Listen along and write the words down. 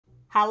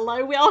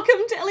Hello, welcome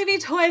to Ellie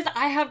Toys.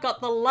 I have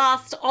got the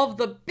last of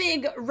the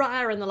big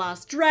Raya and the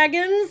Last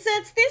Dragon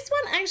sets. This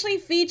one actually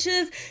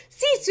features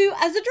Sisu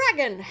as a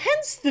dragon,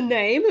 hence the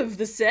name of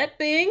the set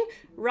being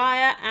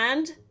Raya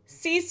and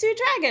Sisu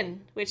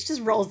Dragon, which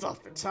just rolls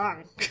off the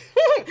tongue.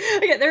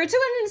 Okay, there are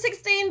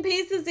 216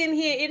 pieces in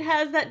here. It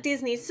has that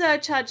Disney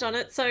surcharge on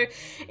it, so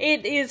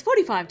it is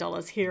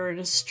 $45 here in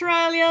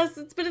Australia,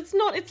 but it's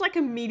not, it's like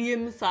a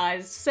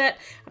medium-sized set.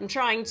 I'm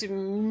trying to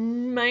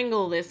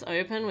mangle this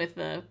open with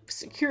the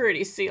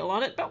security seal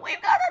on it, but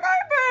we've got it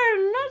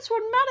open! That's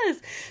what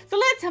matters. So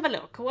let's have a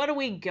look. What do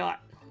we got?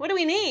 What do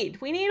we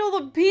need? We need all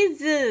the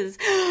pieces.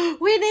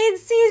 We need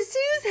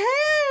Sisu's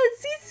head.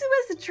 Sisu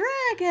is a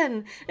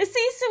dragon. Now,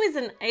 Sisu is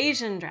an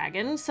Asian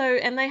dragon,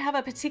 and they have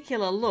a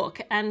particular look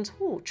and,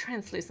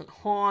 translucent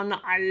horn.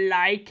 I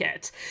like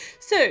it.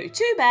 So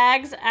 2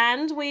 bags,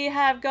 and we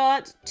have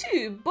got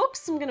 2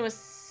 books. I'm going to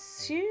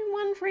assume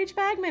 1 for each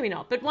bag, maybe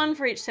not, but 1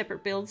 for each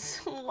separate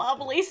builds.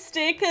 Lovely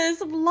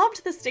stickers. I've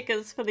loved the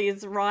stickers for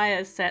these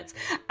Raya sets,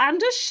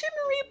 and a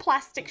shimmery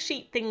plastic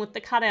sheet thing with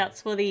the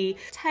cutouts for the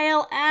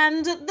tail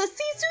and the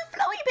Sisu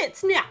flowy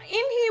bits. Now, in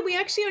here we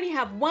actually only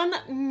have 1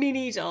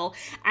 mini doll,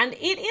 and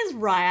it is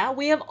Raya.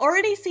 We have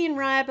already seen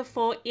Raya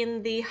before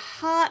in the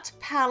Heart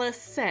Palace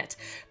set,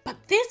 but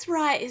this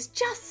Raya is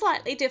just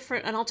slightly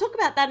different, and I'll talk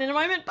about that in a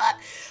moment. But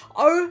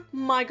oh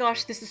my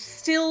gosh, this is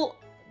still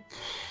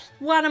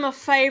one of my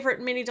favourite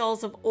mini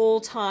dolls of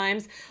all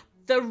times.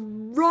 The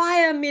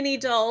Raya mini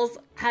dolls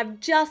have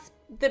just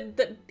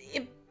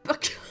I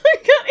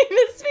can't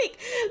even speak.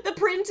 The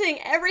printing,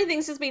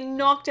 everything's just been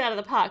knocked out of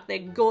the park. They're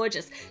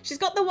gorgeous. She's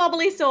got the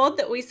wobbly sword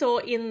that we saw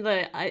in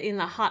the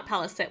Heart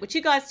Palace set, which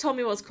you guys told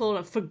me what was called.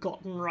 I've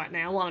forgotten right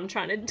now while I'm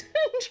trying to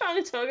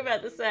talk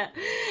about the set.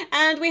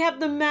 And we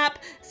have the map,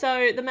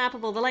 so the map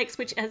of all the lakes,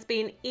 which has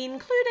been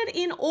included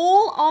in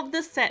all of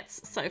the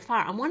sets so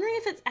far. I'm wondering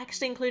if it's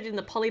actually included in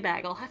the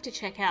polybag. I'll have to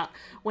check out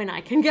when I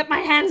can get my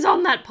hands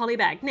on that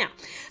polybag. Now,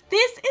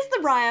 this is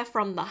the Raya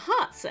from the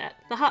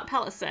Heart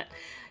Palace set.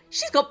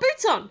 She's got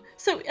boots on,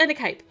 and a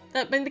cape.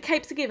 I mean, the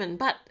capes are given,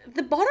 but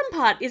the bottom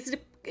part is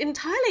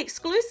entirely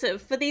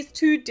exclusive for these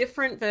 2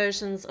 different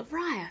versions of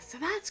Raya, so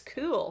that's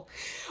cool.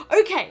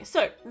 Okay,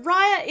 so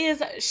Raya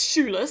is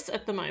shoeless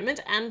at the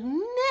moment,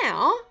 and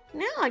now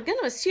I'm going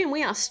to assume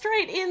we are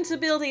straight into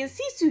building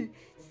Sisu.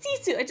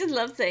 Sisu, I just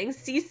love saying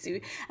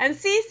Sisu. And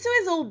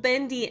Sisu is all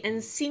bendy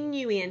and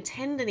sinewy and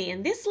tendony,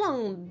 and this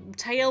long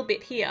tail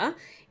bit here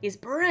is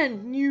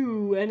brand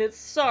new, and it's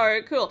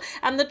so cool.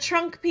 And the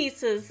trunk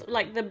pieces,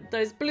 like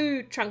those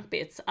blue trunk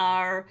bits,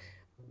 are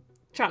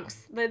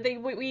trunks.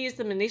 We use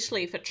them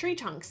initially for tree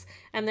trunks,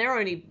 and they're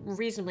only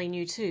reasonably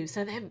new too.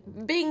 So they're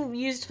being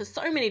used for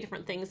so many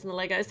different things in the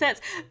Lego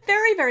sets.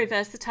 Very, very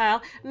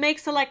versatile.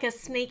 Makes her like a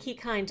sneaky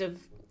kind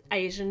of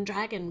Asian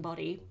dragon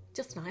body.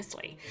 Just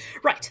nicely.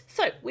 Right,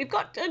 so we've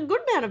got a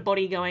good amount of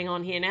body going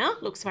on here now.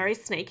 Looks very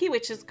snaky,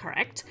 which is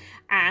correct.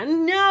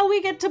 And now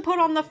we get to put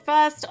on the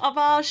first of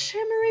our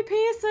shimmery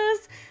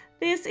pieces.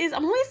 This is,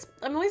 I'm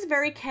always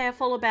very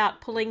careful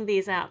about pulling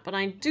these out, but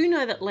I do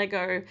know that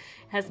Lego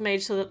has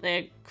made sure that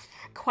they're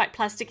quite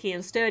plasticky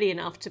and sturdy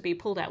enough to be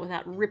pulled out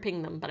without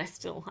ripping them, but I'm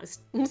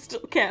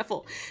still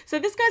careful. So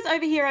this goes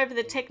over here over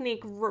the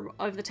Technique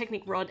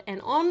rod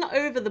and on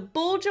over the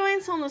ball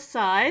joints on the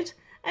side.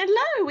 And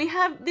lo, we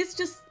have this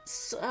just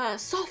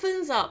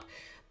softens up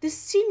the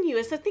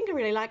sinuous, I think I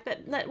really like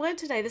that word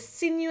today, the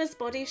sinuous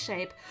body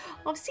shape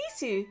of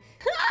Sisu.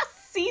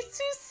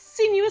 Sisu's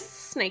sinuous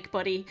snake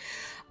body.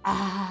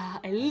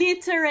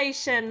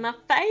 Alliteration, my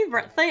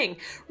favourite thing.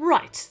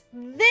 Right,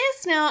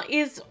 this now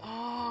is,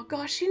 oh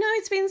gosh,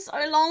 it's been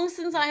so long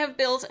since I have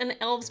built an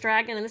elf's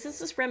dragon, and this is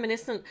just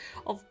reminiscent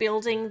of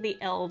building the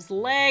elf's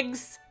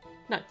legs.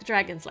 No, the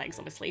dragon's legs,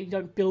 obviously. You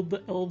don't build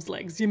the elves'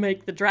 legs, you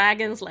make the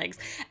dragon's legs.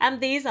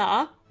 And these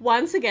are,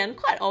 once again,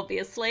 quite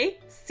obviously,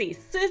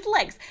 Sisu's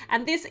legs.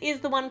 And this is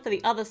the one for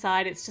the other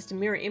side. It's just a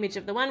mirror image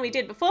of the one we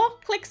did before.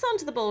 Clicks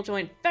onto the ball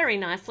joint very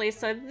nicely.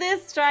 So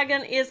this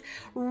dragon is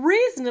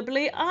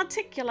reasonably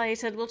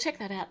articulated. We'll check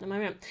that out in a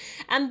moment.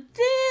 And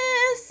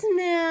this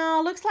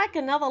now looks like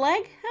another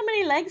leg. How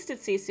many legs did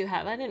Sisu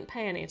have? I didn't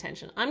pay any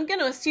attention. I'm going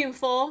to assume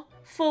 4.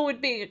 4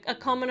 would be a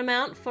common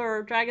amount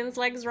for dragon's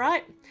legs,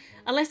 right?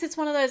 Unless it's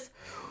one of those,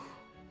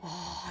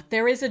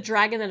 there is a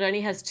dragon that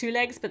only has 2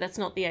 legs, but that's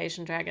not the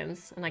Asian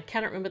dragons. And I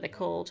cannot remember what they're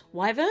called.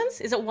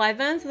 Wyverns? Is it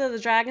wyverns that are the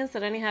dragons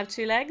that only have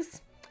 2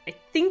 legs? I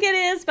think it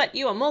is, but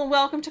you are more than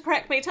welcome to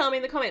correct me. Tell me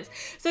in the comments.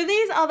 So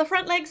these are the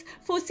front legs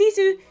for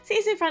Sisu.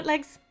 Sisu front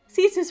legs.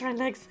 Sisu's front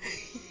legs.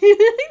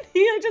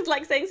 I just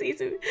like saying Sisu.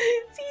 Sisu,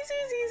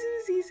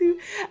 Sisu, Sisu.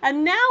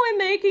 And now we're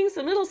making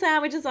some little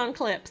sandwiches on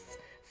clips.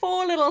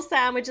 4 little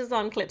sandwiches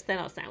on clips. They're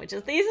not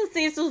sandwiches. These are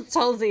Sisu's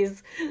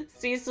toesies.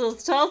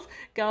 Sisu's toes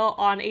go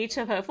on each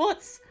of her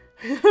foots.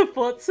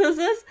 Foot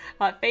scissors,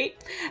 her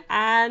feet.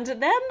 And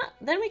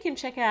then we can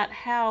check out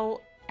how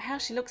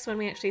she looks when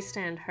we actually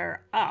stand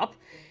her up.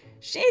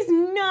 She's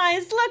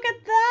nice. Look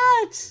at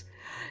that.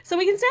 So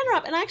we can stand her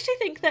up, and I actually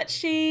think that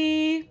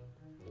she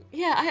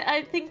Yeah,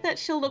 I think that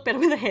she'll look better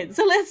with a head.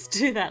 So let's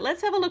do that.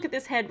 Let's have a look at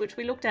this head, which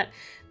we looked at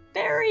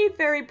very,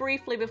 very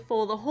briefly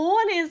before. The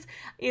horn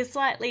is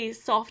slightly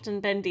soft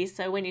and bendy,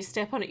 so when you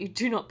step on it, you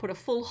do not put a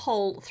full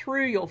hole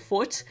through your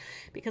foot,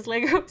 because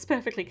Lego is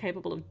perfectly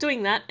capable of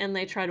doing that, and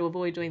they try to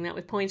avoid doing that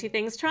with pointy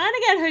things. Trying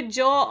to get her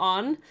jaw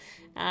on.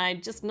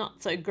 Just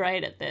not so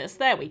great at this.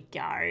 There we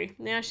go.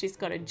 Now she's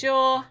got a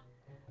jaw.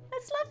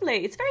 That's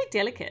lovely. It's very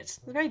delicate.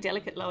 A very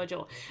delicate lower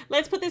jaw.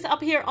 Let's put this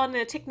up here on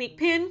a Technique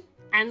pin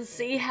and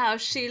see how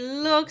she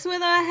looks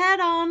with her head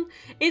on.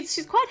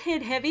 She's quite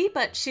head heavy,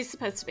 but she's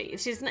supposed to be.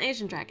 She's an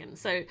Asian dragon,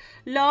 so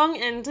long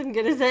and, I'm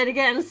gonna say it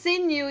again,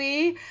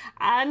 sinewy,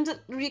 and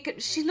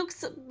she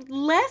looks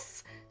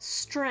less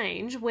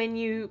strange when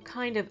you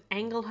kind of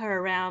angle her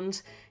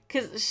around,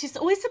 because she's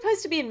always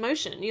supposed to be in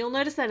motion. You'll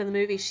notice that in the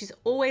movie. She's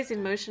always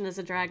in motion as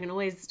a dragon,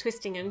 always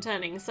twisting and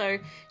turning. So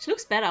she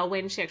looks better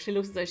when she actually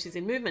looks as though she's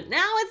in movement.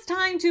 Now it's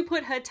time to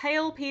put her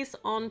tail piece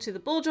onto the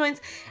ball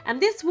joints.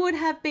 And this would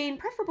have been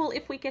preferable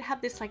if we could have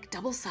this like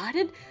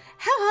double-sided.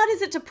 How hard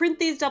is it to print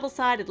these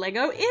double-sided,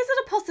 Lego? Is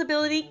it a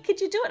possibility?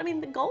 Could you do it? I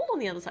mean, the gold on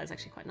the other side is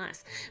actually quite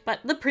nice, but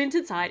the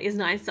printed side is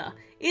nicer.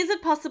 Is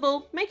it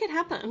possible? Make it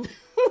happen.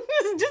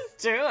 Just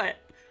do it.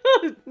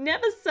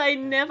 Never say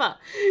never.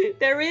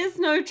 There is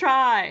no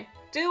try.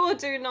 Do or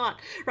do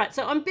not. Right,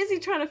 so I'm busy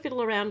trying to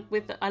fiddle around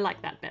with I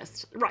like that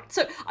best. Right,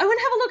 so I want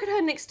to have a look at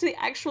her next to the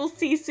actual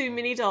Sisu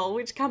mini doll,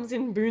 which comes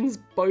in Boone's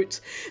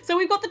boat. So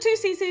we've got the 2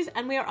 Sisus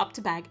and we are up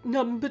to bag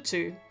number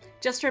 2.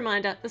 Just a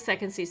reminder, the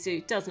second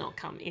Sisu does not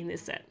come in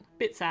this set.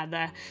 Bit sad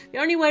there. The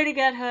only way to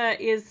get her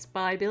is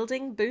by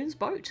building Boone's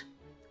boat.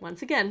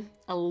 Once again,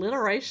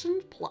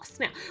 alliteration plus.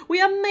 Now,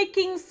 we are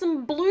making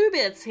some blue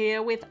bits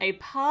here with a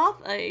path,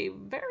 a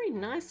very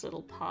nice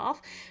little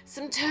path,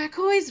 some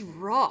turquoise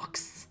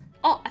rocks.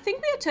 Oh, I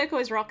think we had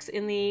turquoise rocks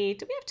in the,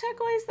 did we have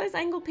turquoise, those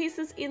angle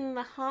pieces in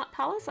the Heart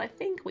Palace? I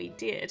think we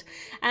did.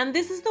 And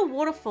this is the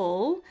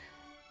waterfall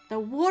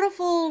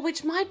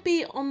which might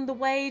be on the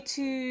way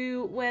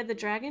to where the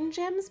dragon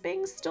gem's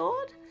being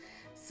stored.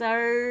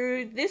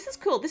 So this is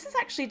cool. This is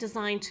actually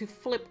designed to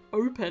flip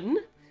open.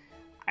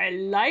 I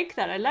like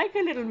that. I like a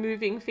little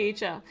moving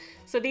feature.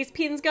 So these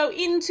pins go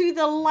into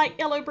the light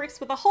yellow bricks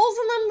with the holes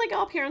in them. They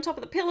go up here on top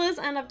of the pillars,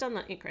 and I've done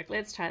that incorrectly.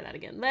 Let's try that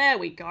again. There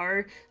we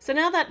go. So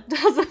now that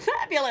does a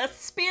fabulous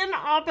spin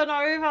up and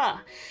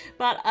over,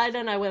 but I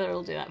don't know whether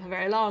it'll do that for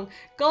very long.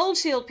 Gold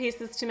shield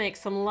pieces to make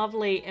some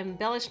lovely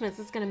embellishments.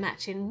 It's going to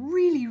match in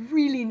really,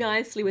 really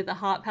nicely with the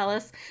Heart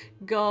Palace.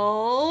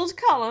 Gold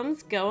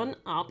columns going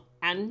up.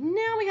 And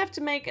now we have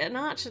to make an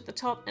arch at the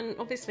top, and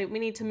obviously we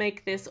need to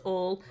make this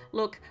all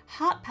look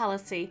Heart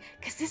Palace-y,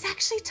 because this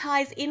actually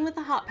ties in with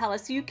the Heart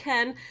Palace. You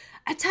can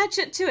attach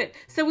it to it.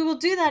 So we will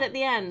do that at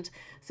the end.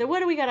 So what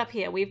do we got up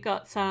here? We've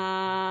got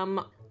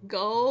some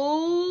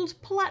gold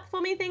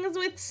platformy things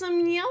with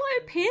some yellow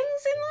pins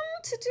in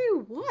them to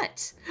do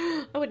what?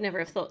 I would never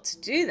have thought to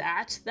do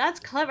that. That's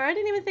clever. I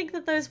didn't even think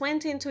that those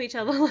went into each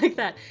other like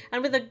that.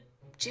 And with a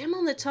gem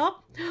on the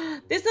top.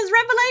 This is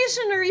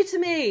revelationary to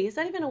me. Is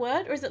that even a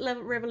word, or is it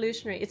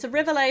revolutionary? It's a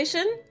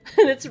revelation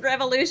and it's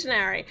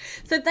revolutionary.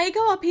 So they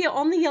go up here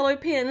on the yellow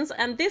pins,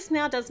 and this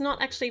now does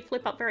not actually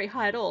flip up very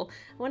high at all.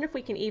 I wonder if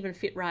we can even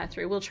fit Raya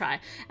through. We'll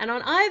try. And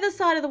on either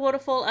side of the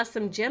waterfall are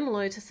some gem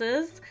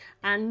lotuses.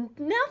 And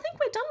now I think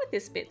we're done with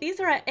this bit. These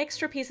are our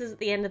extra pieces at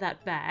the end of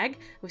that bag.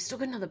 We've still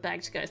got another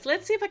bag to go. So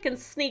let's see if I can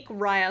sneak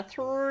Raya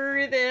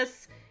through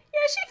this.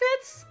 Yeah, she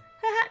fits.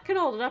 Her hat can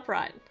hold it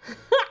upright.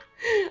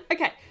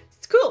 Okay,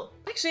 it's cool.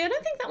 Actually, I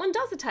don't think that one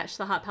does attach to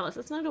the Heart Palace.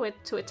 There's no way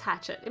to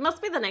attach it. It must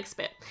be the next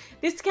bit.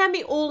 This can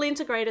be all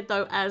integrated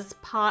though as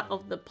part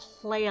of the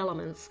play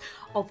elements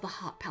of the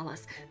Heart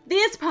Palace.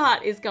 This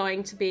part is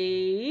going to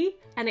be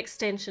an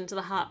extension to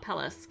the Heart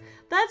Palace.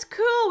 That's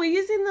cool. We're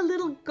using the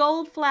little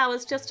gold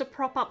flowers just to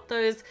prop up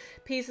those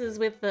pieces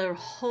with the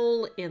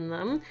hole in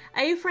them.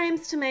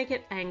 A-frames to make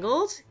it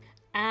angled.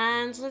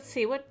 And let's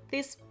see what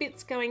this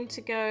bit's going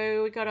to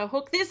go. We got a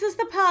hook. This is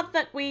the part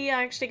that we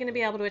are actually going to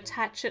be able to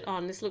attach it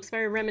on. This looks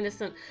very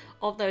reminiscent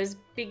of those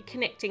big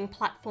connecting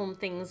platform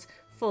things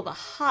for the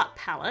Heart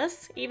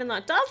Palace, even though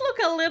it does look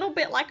a little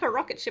bit like a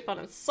rocket ship on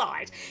its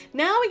side.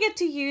 Now we get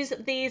to use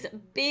these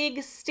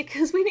big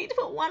stickers. We need to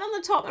put one on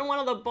the top and one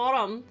on the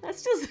bottom.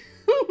 That's just,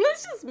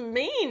 that's just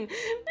mean.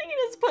 They can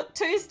just put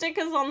 2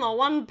 stickers on the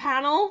one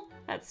panel.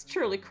 That's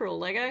truly cruel,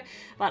 Lego,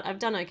 but I've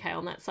done okay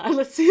on that side.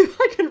 Let's see if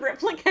I can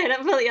replicate it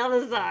for the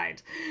other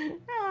side.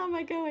 How am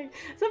I going?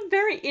 It's a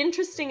very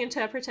interesting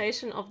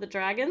interpretation of the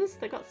dragons.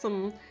 They got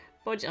some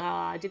bodge.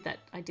 I did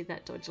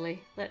that dodgily.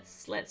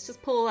 Let's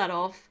just pull that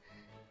off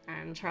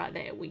and try.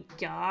 There we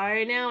go.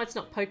 Now it's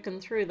not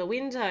poking through the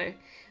window.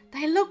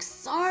 They look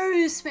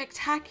so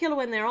spectacular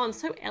when they're on,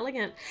 so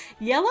elegant.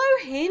 Yellow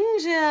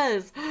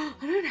hinges. I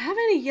don't have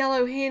any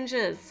yellow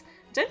hinges.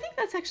 Don't think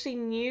that's actually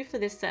new for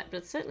this set, but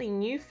it's certainly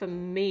new for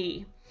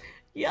me.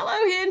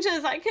 Yellow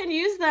hinges, I can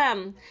use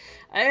them.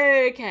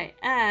 Okay,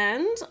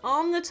 and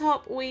on the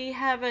top we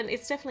have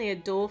it's definitely a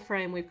door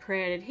frame we've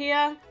created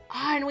here.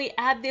 Oh, and we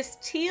add this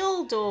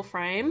teal door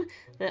frame,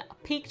 the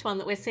peaked one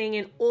that we're seeing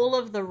in all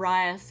of the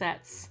Raya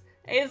sets.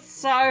 It's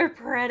so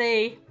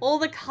pretty. All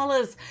the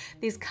colors.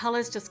 These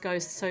colors just go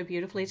so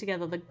beautifully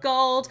together. The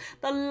gold,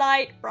 the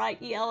light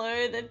bright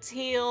yellow, the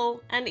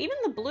teal, and even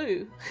the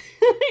blue.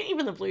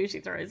 Even the blue she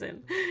throws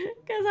in.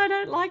 Because I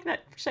don't like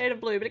that shade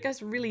of blue, but it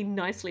goes really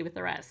nicely with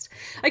the rest.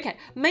 Okay,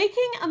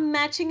 making a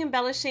matching an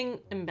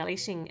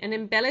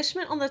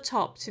embellishment on the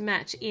top to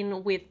match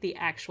in with the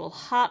actual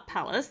heart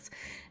palace.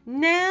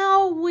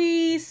 Now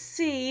we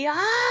see,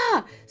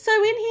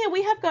 so in here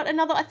we have got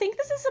another, I think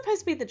this is supposed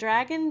to be the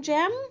dragon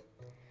gem.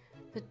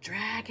 The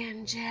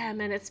dragon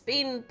gem, and it's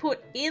been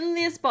put in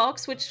this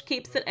box, which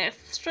keeps it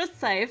extra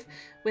safe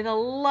with a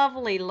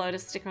lovely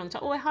lotus sticker on the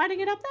top. Oh, we're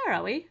hiding it up there,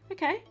 are we?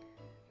 Okay.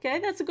 Okay,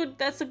 that's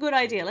a good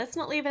idea. Let's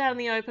not leave it out in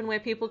the open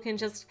where people can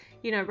just,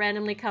 you know,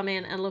 randomly come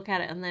in and look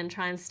at it and then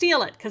try and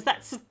steal it, because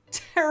that's a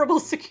terrible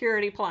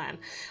security plan.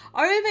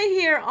 Over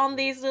here on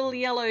these little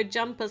yellow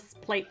jumper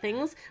plate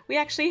things, we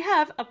actually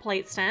have a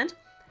plate stand,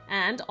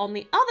 and on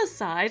the other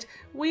side,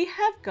 we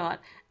have got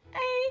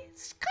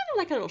it's kind of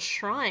like a little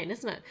shrine,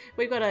 isn't it?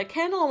 We've got a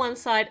candle on one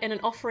side and an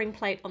offering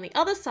plate on the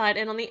other side,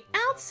 and on the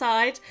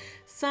outside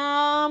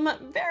some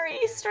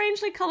very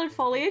strangely coloured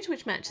foliage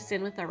which matches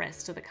in with the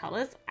rest of the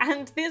colours,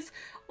 and this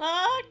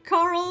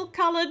coral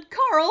coloured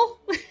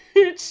coral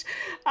which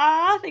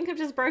I think I've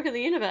just broken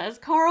the universe.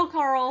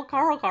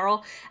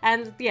 Coral,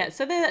 and yeah,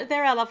 so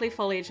they're our lovely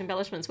foliage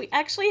embellishments. We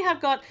actually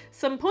have got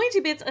some pointy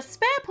bits, a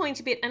spare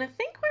pointy bit, and I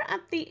think we're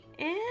at the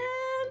end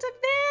of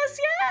this.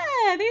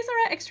 Yeah, these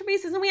are our extra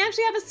pieces, and we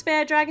actually have a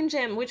spare dragon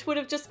gem, which would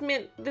have just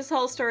meant this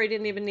whole story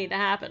didn't even need to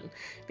happen,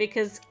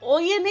 because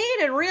all you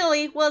needed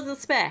really was a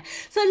spare.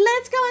 So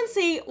let's go and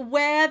see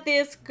where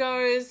this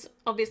goes.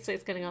 Obviously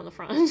it's going to go on the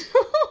front of the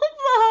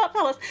heart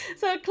palace.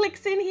 So it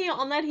clicks in here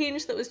on that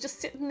hinge that was just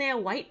sitting there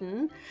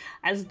waiting,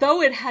 as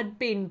though it had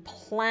been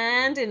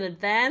planned in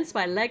advance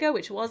by Lego,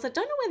 which was, I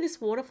don't know where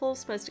this waterfall is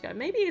supposed to go.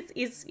 Maybe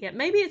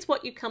maybe it's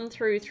what you come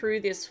through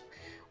this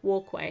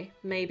walkway.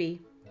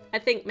 Maybe. I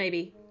think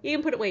maybe. You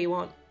can put it where you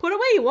want. Put it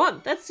where you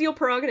want. That's your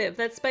prerogative.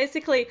 That's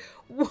basically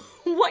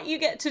what you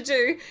get to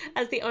do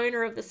as the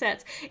owner of the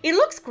sets. It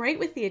looks great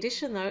with the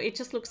addition though. It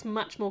just looks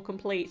much more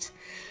complete.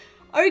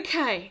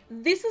 Okay,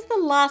 this is the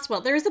last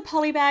one. There is a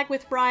poly bag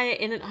with Raya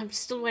in it. I'm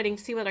still waiting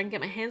to see whether I can get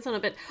my hands on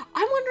it, but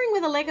I'm wondering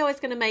whether Lego is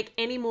going to make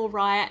any more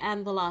Raya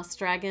and the Last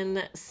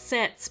Dragon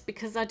sets,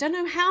 because I don't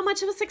know how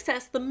much of a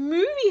success the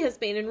movie has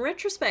been in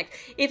retrospect.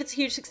 If it's a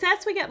huge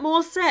success, we get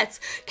more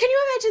sets. Can you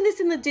imagine this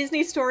in the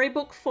Disney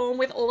Storybook form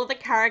with all of the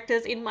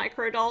characters in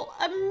microdoll?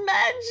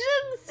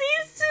 Imagine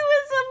Sisu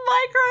as a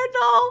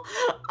microdoll.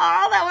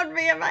 Oh, that would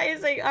be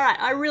amazing. All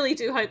right, I really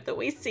do hope that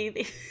we see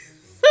these.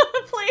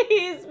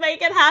 Please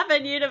make it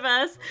happen,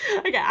 universe.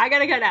 Okay, I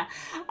gotta go now.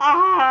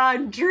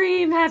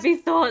 Dream happy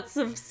thoughts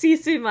of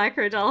Sisu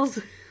microdolls.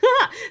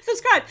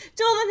 Subscribe,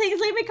 do all the things,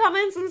 leave me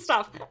comments and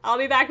stuff. I'll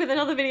be back with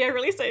another video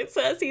really soon,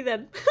 so see you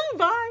then.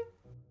 Bye.